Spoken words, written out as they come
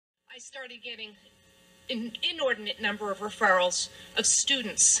started getting an inordinate number of referrals of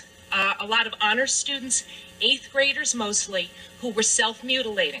students, a lot of honors students, 8th graders mostly, who were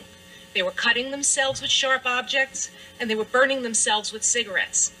self-mutilating. They were cutting themselves with sharp objects, and they were burning themselves with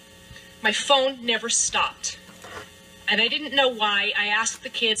cigarettes. My phone never stopped. And I didn't know why. I asked the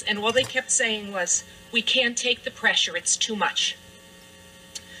kids, and all they kept saying was, "We can't take the pressure, it's too much."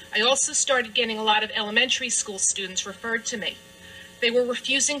 I also started getting a lot of elementary school students referred to me. They were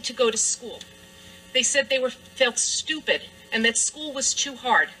refusing to go to school. They said they felt stupid and that school was too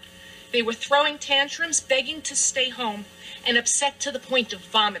hard. They were throwing tantrums, begging to stay home, and upset to the point of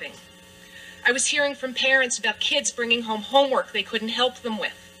vomiting. I was hearing from parents about kids bringing home homework they couldn't help them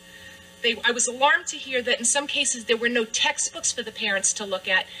with. I was alarmed to hear that in some cases there were no textbooks for the parents to look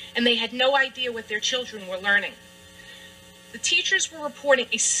at, and they had no idea what their children were learning. The teachers were reporting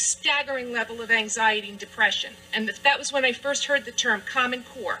a staggering level of anxiety and depression, and that was when I first heard the term Common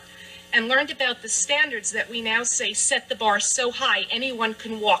Core and learned about the standards that we now say set the bar so high anyone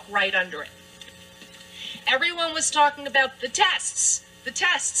can walk right under it. Everyone was talking about the tests.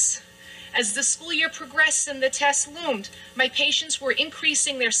 As the school year progressed and the tests loomed, my patients were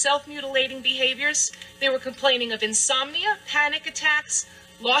increasing their self-mutilating behaviors. They were complaining of insomnia, panic attacks,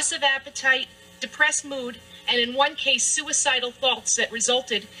 loss of appetite, depressed mood, and in one case, suicidal thoughts that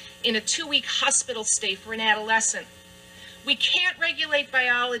resulted in a 2-week hospital stay for an adolescent. We can't regulate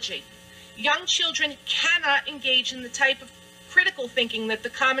biology. Young children cannot engage in the type of critical thinking that the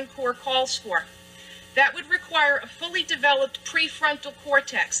Common Core calls for. That would require a fully developed prefrontal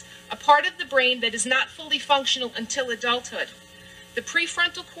cortex, a part of the brain that is not fully functional until adulthood. The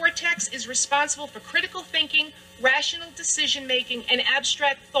prefrontal cortex is responsible for critical thinking, rational decision-making, and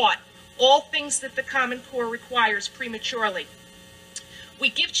abstract thought, all things that the Common Core requires prematurely. We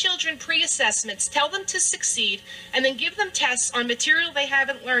give children pre-assessments, tell them to succeed, and then give them tests on material they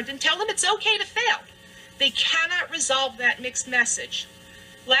haven't learned and tell them it's okay to fail. They cannot resolve that mixed message.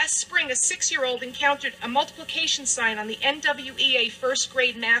 Last spring, a 6-year-old encountered a multiplication sign on the NWEA first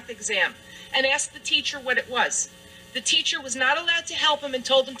grade math exam and asked the teacher what it was. The teacher was not allowed to help him and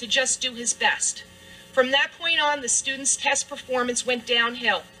told him to just do his best. From that point on, the student's test performance went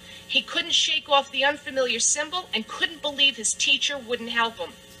downhill. He couldn't shake off the unfamiliar symbol and couldn't believe his teacher wouldn't help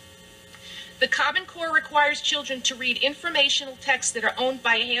him. The Common Core requires children to read informational texts that are owned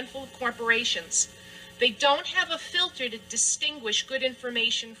by a handful of corporations. They don't have a filter to distinguish good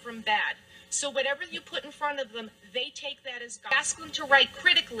information from bad. So whatever you put in front of them, they take that as gospel. Ask them to write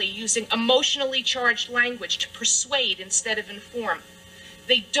critically using emotionally charged language to persuade instead of inform.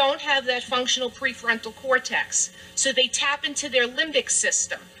 They don't have that functional prefrontal cortex, so they tap into their limbic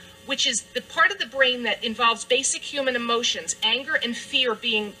system, which is the part of the brain that involves basic human emotions, anger and fear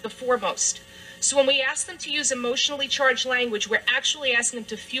being the foremost. So when we ask them to use emotionally charged language, we're actually asking them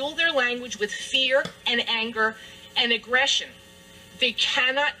to fuel their language with fear and anger and aggression. They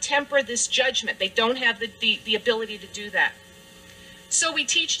cannot temper this judgment. They don't have the ability to do that. So we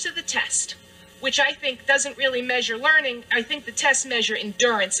teach to the test, which I think doesn't really measure learning. I think the tests measure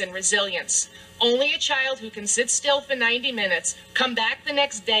endurance and resilience. Only a child who can sit still for 90 minutes, come back the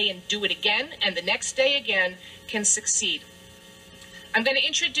next day and do it again, and the next day again, can succeed. I'm going to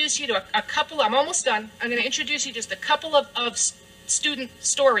introduce you to a couple, I'm almost done. I'm going to introduce you just a couple of student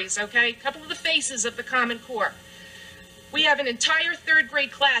stories, okay? A couple of the faces of the Common Core. We have an entire 3rd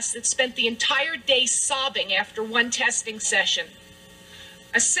grade class that spent the entire day sobbing after one testing session.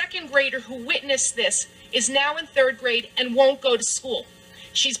 A 2nd grader who witnessed this is now in 3rd grade and won't go to school.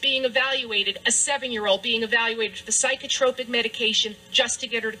 She's being evaluated, a 7-year-old being evaluated for psychotropic medication just to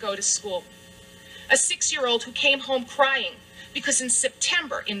get her to go to school. A 6-year-old who came home crying because in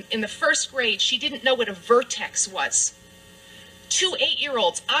September, in the 1st grade, she didn't know what a vertex was. 2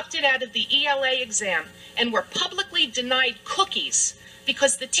 8-year-olds opted out of the ELA exam and were publicly denied cookies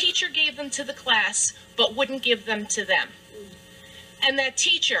because the teacher gave them to the class but wouldn't give them to them. And that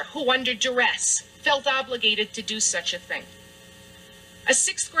teacher, who under duress, felt obligated to do such a thing. A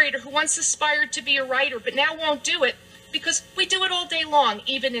 6th grader who once aspired to be a writer but now won't do it because we do it all day long,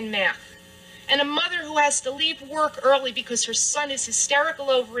 even in math. And a mother who has to leave work early because her son is hysterical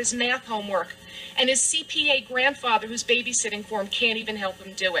over his math homework, and his CPA grandfather who's babysitting for him can't even help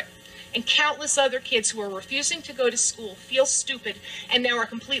him do it. And countless other kids who are refusing to go to school, feel stupid, and now are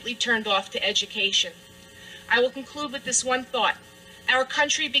completely turned off to education. I will conclude with this one thought. Our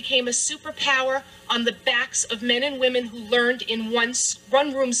country became a superpower on the backs of men and women who learned in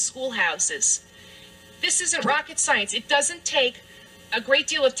one-room schoolhouses. This isn't rocket science. It doesn't take a great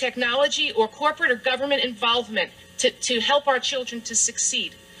deal of technology or corporate or government involvement to help our children to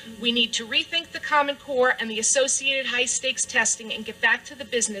succeed. We need to rethink the Common Core and the associated high-stakes testing and get back to the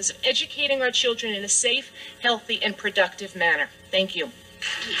business of educating our children in a safe, healthy, and productive manner. Thank you.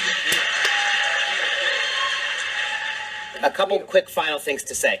 A couple quick final things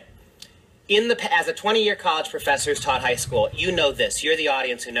to say. As a 20-year college professor who's taught high school, you know this. You're the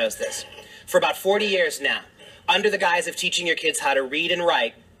audience who knows this. For about 40 years now, under the guise of teaching your kids how to read and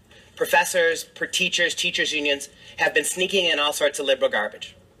write, professors, teachers unions have been sneaking in all sorts of liberal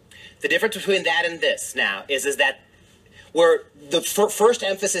garbage. The difference between that and this now is that where the first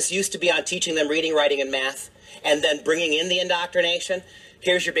emphasis used to be on teaching them reading, writing, and math, and then bringing in the indoctrination,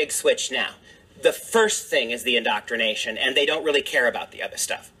 here's your big switch now. The first thing is the indoctrination, and they don't really care about the other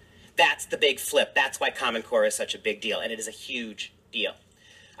stuff. That's the big flip. That's why Common Core is such a big deal, and it is a huge deal.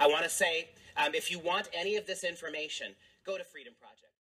 I want to say, if you want any of this information, go to Freedom Project.